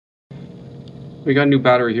We got a new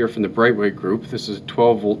battery here from the Brightway group. This is a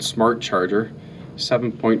 12-volt smart charger,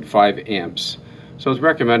 7.5 amps. So it's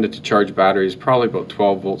recommended to charge batteries probably about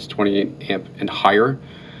 12 volts, 28 amp and higher.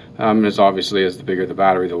 As obviously as the bigger the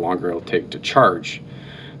battery, the longer it'll take to charge.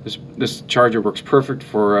 This charger works perfect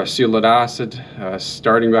for sealed lead acid,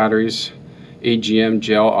 starting batteries, AGM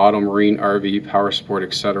Gel, auto, marine, RV, power sport,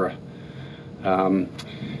 etc.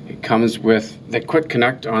 It comes with the quick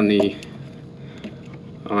connect on the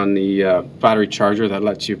battery charger that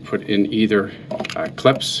lets you put in either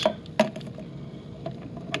clips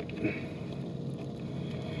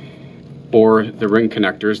or the ring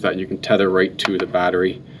connectors that you can tether right to the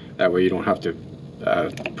battery. That way you don't have to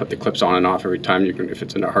put the clips on and off every time. You can, if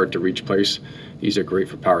it's in a hard to reach place. These are great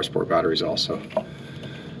for power sport batteries also.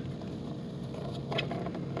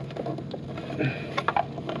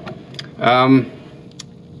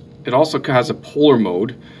 It also has a polar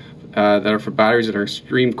mode that are for batteries that are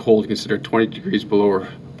extreme cold, considered 20 degrees below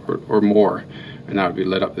or more, and that would be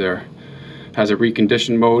lit up there. It has a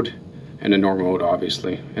recondition mode and a normal mode,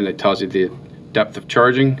 obviously, and it tells you the depth of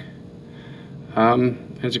charging.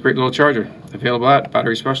 It's a great little charger, available at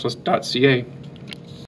batteryspecialist.ca.